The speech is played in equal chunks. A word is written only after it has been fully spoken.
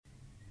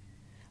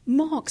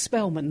Mark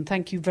Spelman,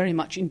 thank you very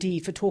much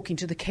indeed for talking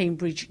to the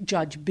Cambridge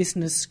Judge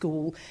Business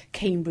School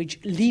Cambridge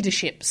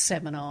Leadership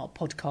Seminar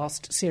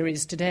podcast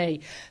series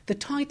today. The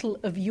title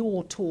of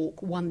your talk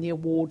won the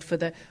award for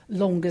the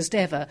longest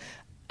ever.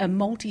 A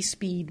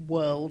Multi-Speed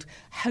World,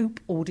 Hope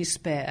or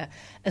Despair,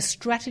 a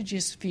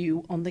strategist's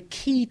view on the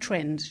key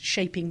trends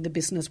shaping the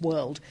business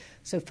world.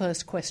 So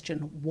first question,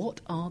 what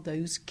are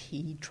those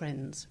key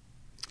trends?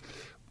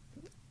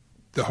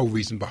 The whole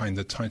reason behind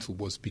the title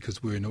was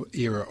because we're in an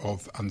era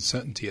of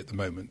uncertainty at the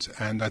moment.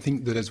 And I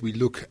think that as we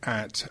look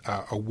at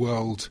a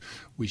world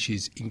which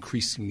is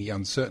increasingly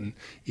uncertain,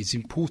 it's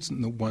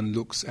important that one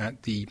looks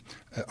at the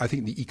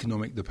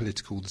economic, the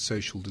political, the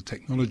social, the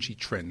technology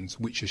trends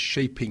which are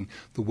shaping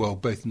the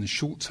world both in the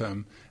short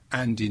term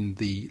and in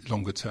the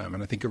longer term.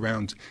 And I think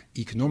around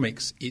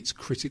economics, it's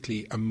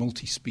critically a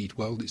multi-speed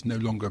world. It's no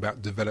longer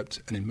about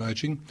developed and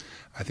emerging.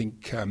 I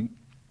think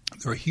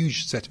there are a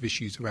huge set of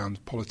issues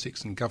around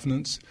politics and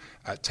governance.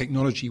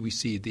 Technology, we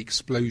see the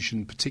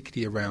explosion,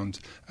 particularly around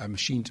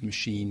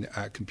machine-to-machine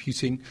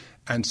computing.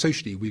 And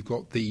socially, we've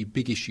got the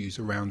big issues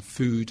around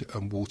food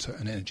and water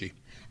and energy.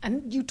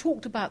 And you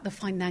talked about the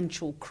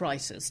financial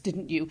crisis,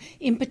 didn't you?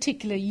 In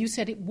particular, you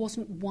said it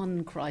wasn't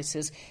one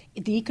crisis.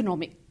 The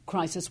economic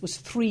crisis was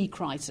three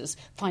crises: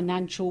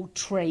 financial,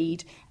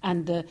 trade,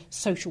 and the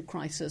social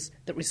crisis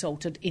that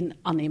resulted in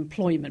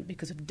unemployment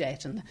because of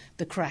debt and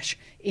the crash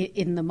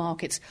in the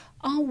markets.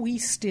 Are we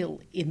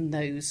still in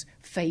those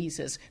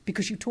phases?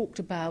 Because you talked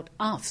about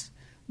us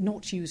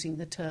not using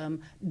the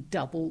term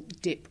double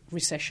dip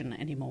recession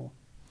anymore.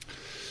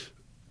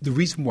 The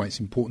reason why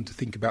it's important to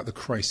think about the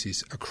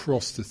crisis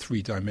across the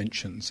three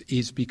dimensions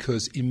is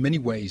because in many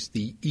ways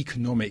the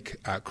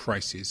economic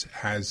crisis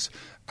has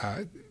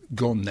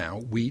gone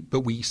now,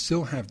 but we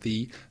still have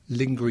the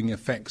lingering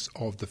effects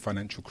of the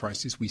financial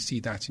crisis. We see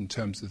that in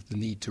terms of the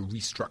need to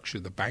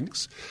restructure the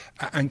banks.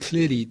 And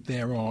clearly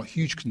there are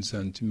huge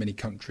concerns in many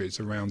countries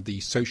around the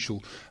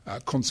social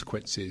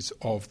consequences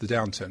of the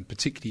downturn,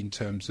 particularly in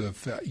terms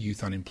of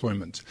youth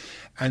unemployment.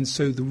 And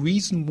so the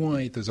reason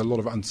why there's a lot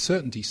of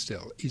uncertainty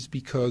still is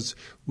because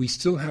we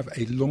still have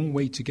a long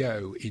way to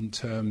go in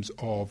terms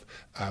of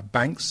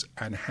banks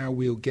and how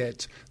we'll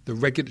get the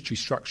regulatory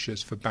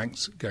structures for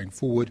banks going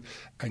forward.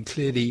 And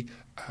clearly,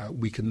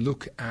 we can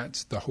look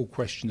at the whole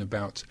question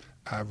about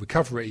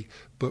recovery,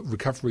 but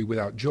recovery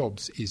without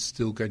jobs is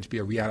still going to be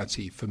a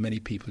reality for many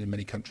people in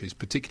many countries,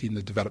 particularly in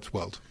the developed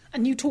world.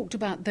 And you talked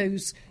about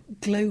those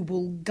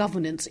global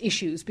governance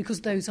issues,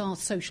 because those are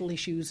social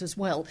issues as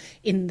well,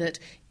 in that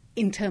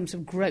in terms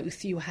of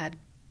growth, you had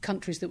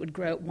countries that would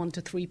grow at 1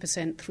 to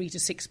 3%, 3 to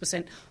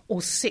 6%, or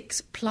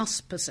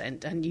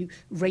 6+%, and you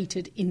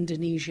rated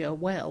Indonesia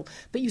well.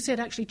 But you said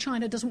actually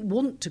China doesn't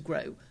want to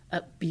grow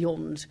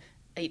beyond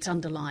its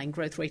underlying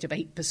growth rate of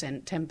 8%,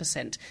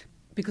 10%,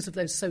 because of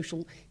those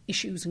social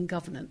issues and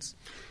governance.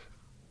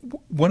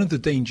 One of the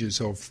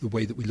dangers of the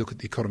way that we look at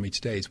the economy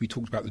today is we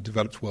talked about the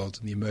developed world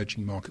and the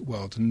emerging market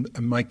world. And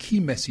my key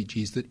message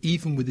is that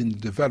even within the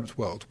developed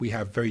world, we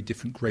have very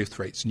different growth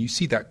rates. And you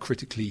see that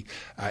critically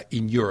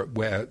in Europe,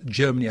 where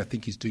Germany, I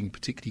think, is doing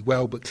particularly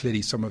well, but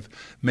clearly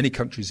many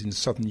countries in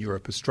southern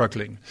Europe are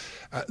struggling.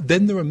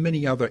 Then there are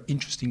many other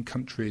interesting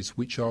countries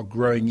which are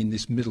growing in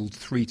this middle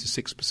 3 to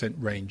 6%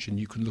 range. And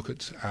you can look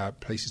at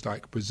places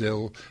like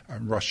Brazil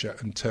and Russia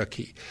and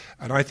Turkey.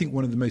 And I think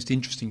one of the most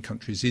interesting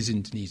countries is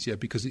Indonesia,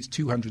 because it's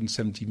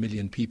 270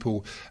 million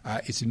people.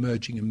 It's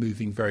emerging and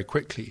moving very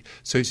quickly.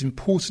 So it's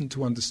important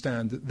to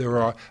understand that there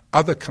are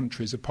other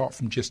countries apart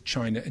from just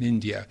China and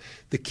India.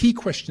 The key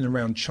question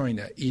around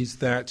China is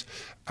that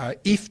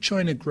if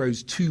China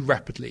grows too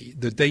rapidly,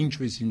 the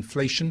danger is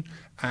inflation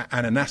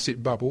and an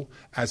asset bubble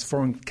as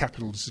foreign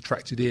capital is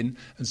attracted in.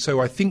 And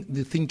so I think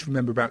the thing to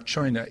remember about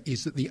China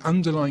is that the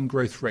underlying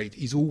growth rate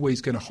is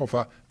always going to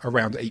hover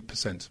around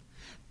 8%.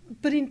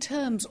 But in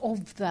terms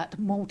of that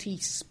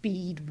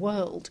multi-speed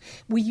world,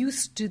 we're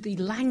used to the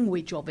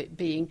language of it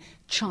being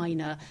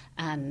China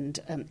and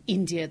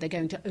India. They're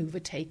going to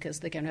overtake us.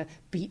 They're going to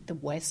beat the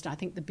West. I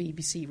think the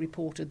BBC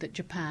reported that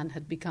Japan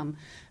had become,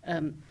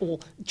 or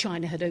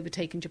China had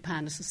overtaken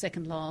Japan as the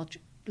second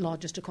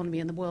largest economy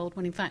in the world,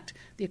 when in fact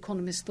the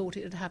economists thought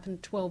it had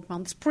happened 12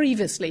 months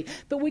previously.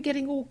 But we're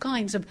getting all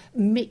kinds of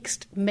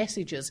mixed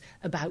messages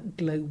about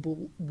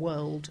global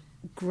world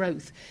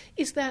growth.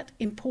 Is that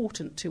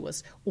important to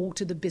us or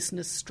to the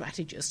business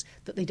strategists,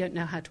 that they don't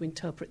know how to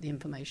interpret the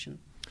information?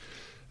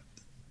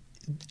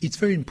 It's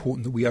very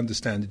important that we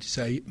understand that it's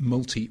a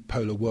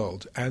multipolar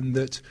world, and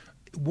that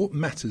what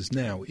matters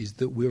now is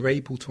that we're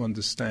able to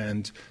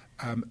understand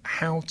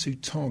how to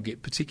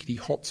target particularly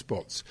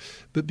hotspots.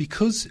 But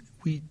because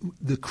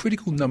the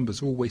critical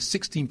numbers are always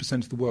 16%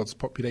 of the world's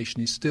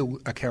population is still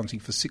accounting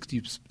for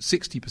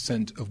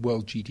 60% of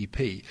world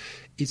GDP,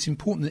 it's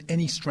important that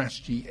any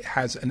strategy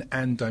has an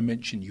and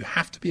dimension. You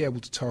have to be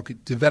able to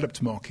target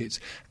developed markets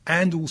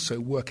and also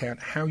work out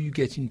how you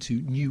get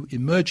into new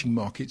emerging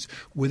markets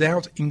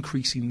without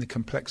increasing the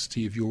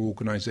complexity of your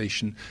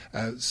organisation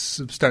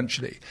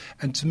substantially.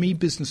 And to me,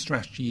 business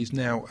strategy is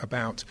now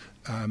about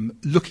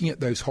looking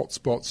at those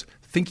hotspots,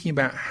 thinking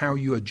about how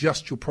you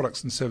adjust your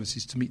products and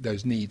services to meet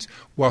those needs,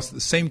 whilst at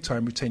the same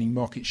time retaining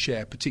market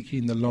share, particularly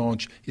in the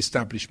large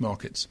established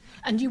markets.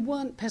 And you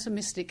weren't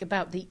pessimistic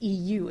about the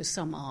EU, as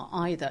some are,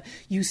 either.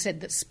 You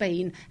said that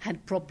Spain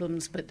had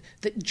problems, but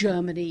that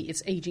Germany,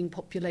 its ageing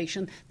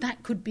population,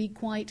 that could be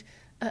quite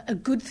a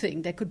good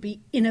thing. There could be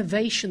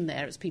innovation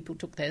there as people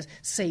took their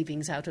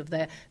savings out of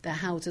their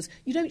houses.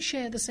 You don't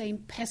share the same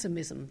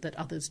pessimism that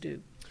others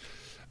do.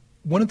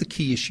 One of the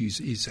key issues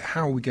is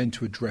how are we going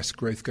to address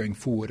growth going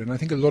forward? And I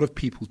think a lot of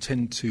people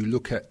tend to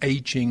look at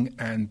ageing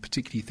and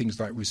particularly things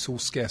like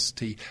resource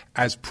scarcity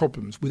as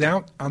problems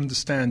without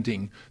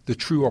understanding the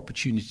true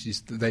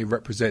opportunities that they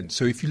represent.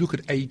 So if you look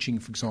at ageing,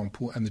 for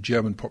example, and the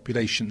German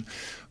population,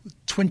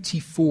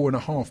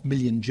 24.5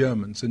 million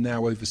Germans are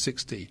now over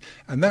 60.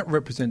 And that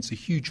represents a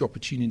huge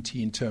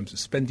opportunity in terms of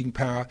spending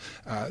power.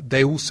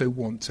 They also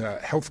want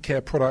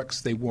healthcare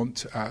products. They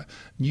want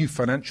new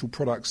financial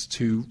products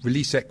to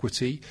release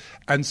equity.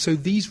 And so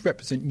these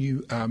represent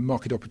new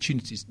market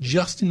opportunities,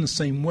 just in the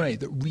same way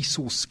that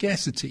resource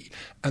scarcity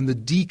and the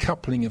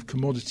decoupling of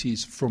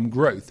commodities from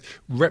growth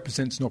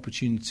represents an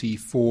opportunity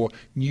for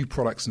new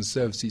products and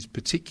services,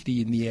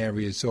 particularly in the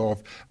areas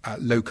of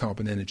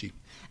low-carbon energy.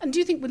 And do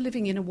you think we're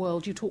living in a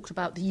world, you talked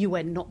about the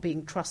UN not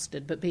being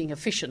trusted but being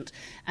efficient,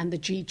 and the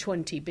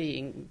G20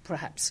 being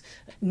perhaps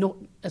not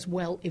as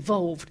well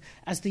evolved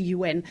as the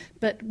UN,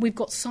 but we've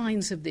got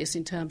signs of this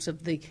in terms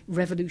of the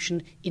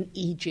revolution in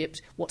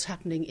Egypt, what's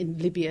happening in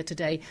Libya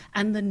today,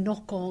 and the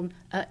knock-on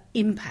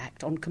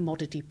impact on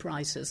commodity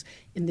prices,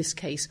 in this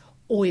case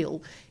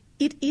oil.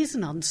 It is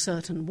an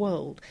uncertain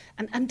world.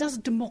 And does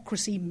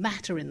democracy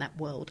matter in that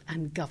world,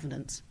 and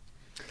governance?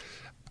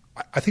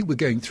 I think we're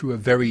going through a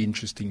very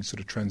interesting sort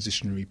of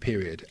transitionary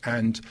period.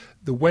 And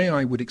the way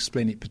I would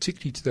explain it,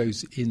 particularly to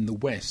those in the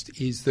West,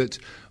 is that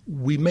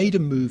we made a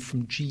move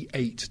from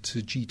G8 to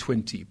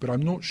G20, but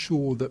I'm not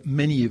sure that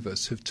many of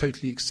us have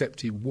totally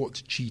accepted what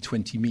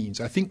G20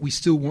 means. I think we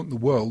still want the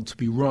world to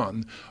be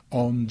run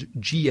on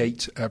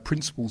G8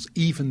 principles,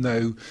 even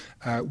though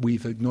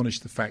we've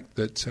acknowledged the fact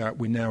that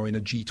we're now in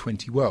a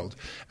G20 world.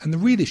 And the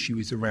real issue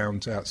is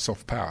around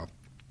soft power.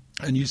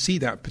 And you see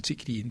that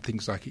particularly in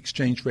things like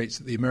exchange rates,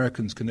 that the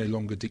Americans can no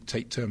longer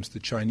dictate terms to the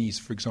Chinese,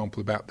 for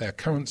example, about their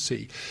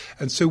currency.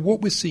 And so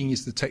what we're seeing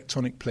is the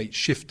tectonic plate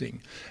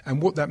shifting.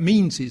 And what that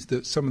means is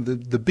that some of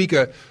the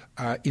bigger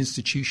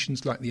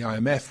institutions like the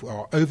IMF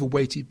are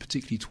overweighted,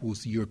 particularly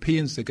towards the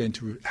Europeans. They're going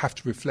to have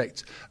to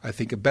reflect, I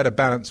think, a better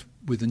balance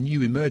with the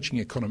new emerging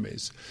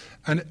economies.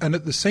 And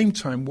at the same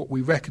time, what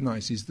we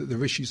recognise is that there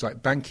are issues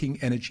like banking,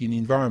 energy and the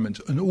environment,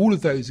 and all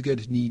of those are going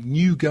to need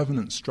new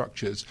governance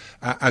structures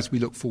as we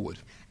look forward.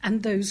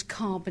 And those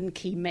carbon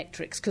key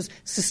metrics, because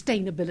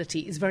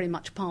sustainability is very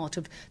much part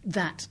of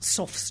that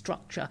soft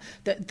structure,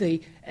 that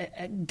the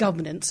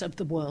governance of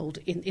the world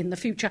in the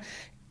future.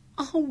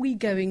 Are we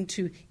going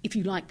to, if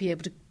you like, be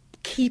able to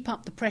keep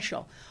up the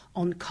pressure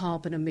on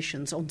carbon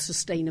emissions, on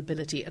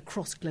sustainability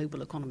across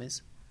global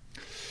economies?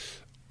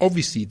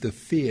 Obviously, the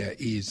fear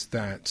is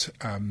that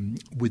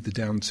with the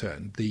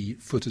downturn, the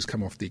foot has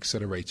come off the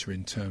accelerator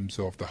in terms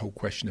of the whole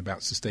question about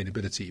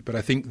sustainability. But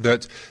I think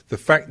that the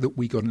fact that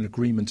we got an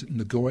agreement at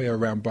Nagoya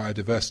around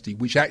biodiversity,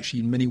 which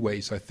actually in many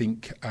ways I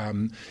think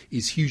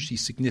is hugely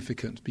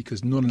significant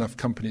because not enough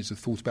companies have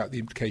thought about the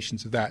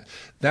implications of that,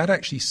 that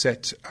actually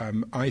set,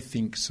 I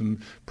think, some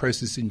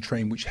processes in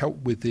train which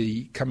helped with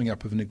the coming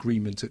up of an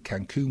agreement at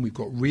Cancun. We've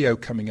got Rio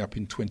coming up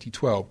in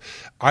 2012.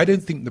 I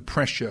don't think the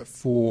pressure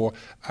for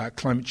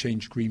climate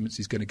change agreements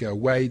is going to go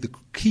away. The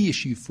key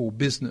issue for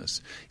business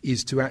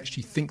is to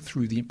actually think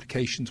through the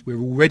implications. We're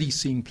already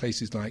seeing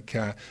places like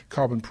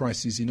carbon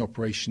prices in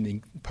operation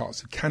in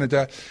parts of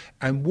Canada.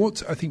 And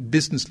what I think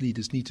business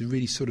leaders need to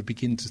really sort of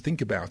begin to think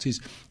about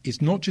is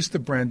not just the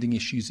branding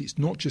issues, it's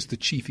not just the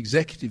chief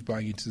executive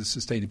buying into the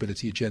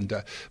sustainability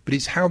agenda, but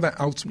it's how that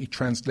ultimately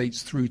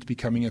translates through to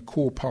becoming a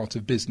core part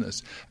of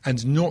business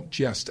and not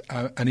just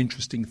an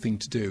interesting thing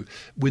to do.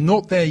 We're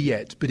not there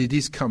yet, but it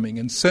is coming.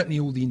 And certainly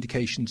all the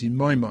indications in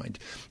my mind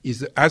is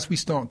that as we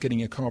start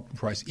getting a carbon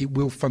price, it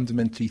will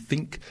fundamentally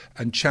think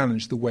and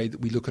challenge the way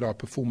that we look at our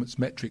performance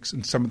metrics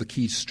and some of the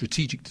key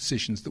strategic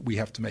decisions that we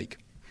have to make.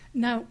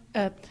 Now,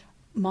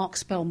 Mark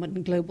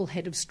Spelman, Global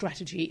Head of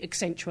Strategy,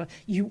 Accenture,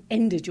 you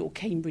ended your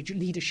Cambridge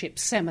Leadership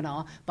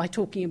Seminar by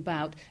talking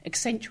about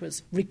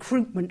Accenture's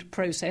recruitment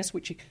process,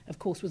 which of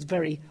course was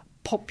very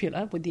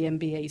popular with the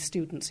MBA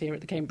students here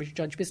at the Cambridge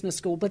Judge Business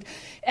School, but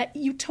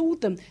you told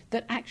them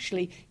that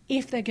actually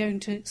if they're going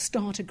to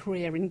start a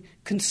career in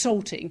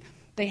consulting,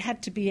 they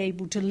had to be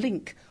able to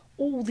link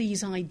all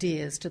these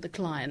ideas to the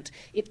client.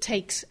 It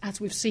takes,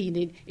 as we've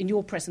seen in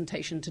your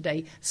presentation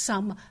today,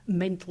 some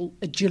mental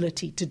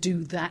agility to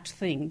do that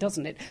thing,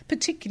 doesn't it?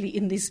 Particularly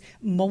in this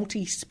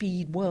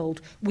multi-speed world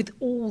with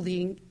all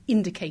the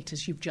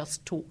indicators you've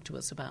just talked to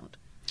us about.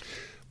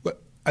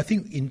 I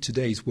think in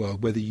today's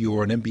world, whether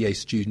you're an MBA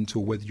student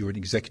or whether you're an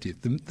executive,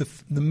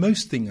 the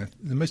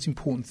most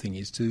important thing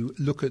is to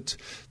look at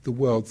the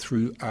world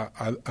through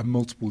a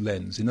multiple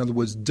lens. In other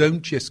words,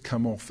 don't just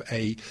come off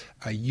a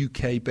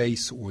UK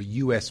base or a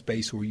US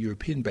base or a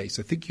European base.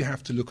 I think you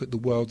have to look at the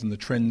world and the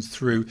trends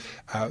through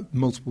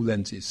multiple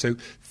lenses. So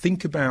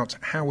think about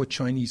how a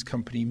Chinese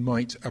company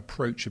might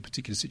approach a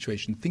particular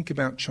situation. Think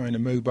about China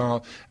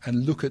Mobile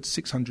and look at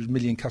 600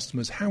 million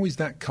customers. How is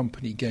that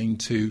company going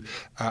to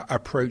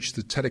approach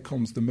the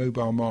telecoms, the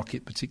mobile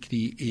market,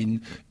 particularly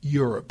in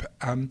Europe?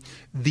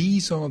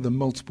 These are the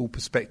multiple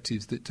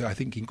perspectives that I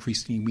think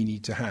increasingly we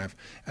need to have.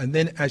 And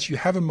then as you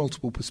have a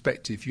multiple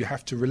perspective, you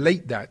have to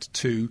relate that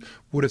to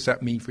what does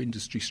that mean for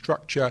industry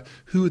structure,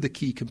 who are the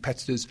key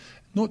competitors,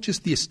 not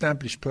just the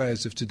established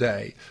players of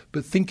today,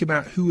 but think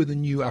about who are the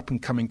new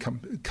up-and-coming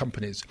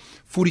companies.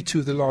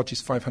 42 of the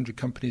largest 500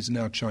 companies are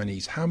now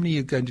Chinese. How many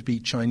are going to be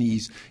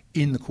Chinese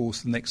in the course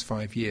of the next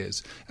 5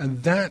 years?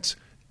 And that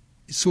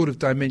sort of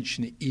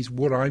dimension is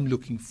what I'm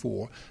looking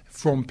for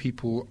from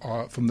people,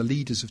 from the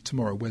leaders of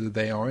tomorrow, whether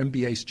they are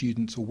MBA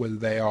students or whether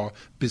they are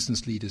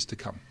business leaders to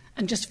come.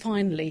 And just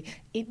finally,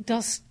 it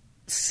does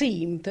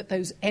seem that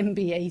those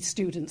MBA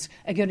students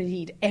are going to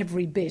need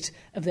every bit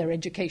of their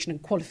education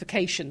and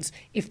qualifications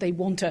if they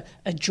want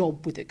a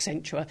job with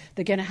Accenture.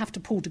 They're going to have to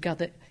pull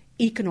together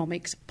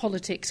economics,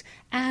 politics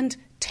and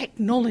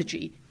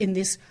technology in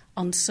this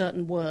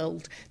uncertain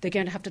world. They're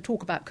going to have to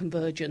talk about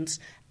convergence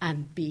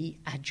and be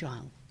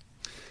agile.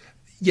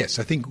 Yes,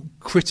 I think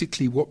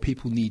critically what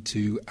people need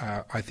to,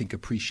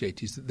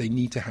 appreciate is that they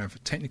need to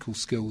have technical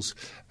skills,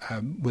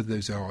 whether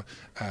those are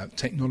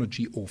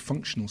technology or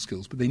functional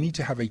skills, but they need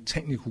to have a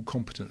technical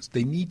competence.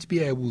 They need to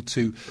be able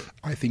to,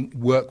 I think,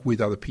 work with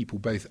other people,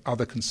 both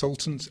other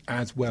consultants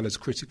as well as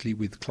critically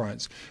with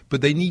clients.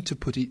 But they need to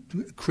put it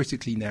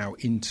critically now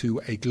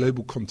into a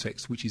global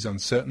context which is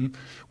uncertain,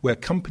 where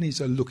companies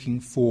are looking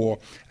for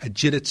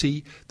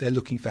agility, they're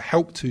looking for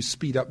help to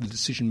speed up the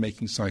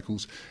decision-making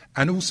cycles,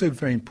 and also,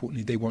 very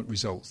importantly, they want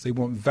results. They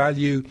want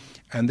value,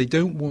 and they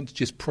don't want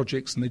just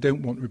projects and they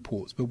don't want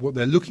reports. But what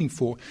they're looking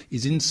for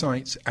is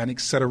insights and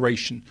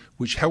acceleration,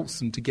 which helps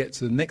them to get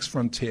to the next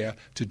frontier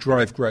to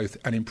drive growth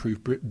and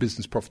improve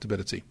business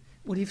profitability.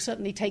 Well, you've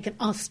certainly taken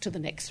us to the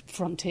next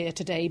frontier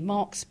today.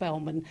 Mark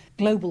Spelman,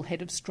 Global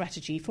Head of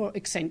Strategy for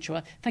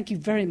Accenture. Thank you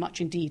very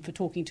much indeed for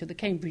talking to the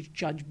Cambridge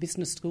Judge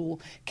Business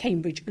School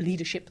Cambridge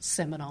Leadership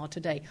Seminar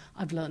today.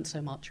 I've learned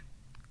so much.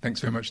 Thanks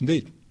very much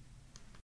indeed.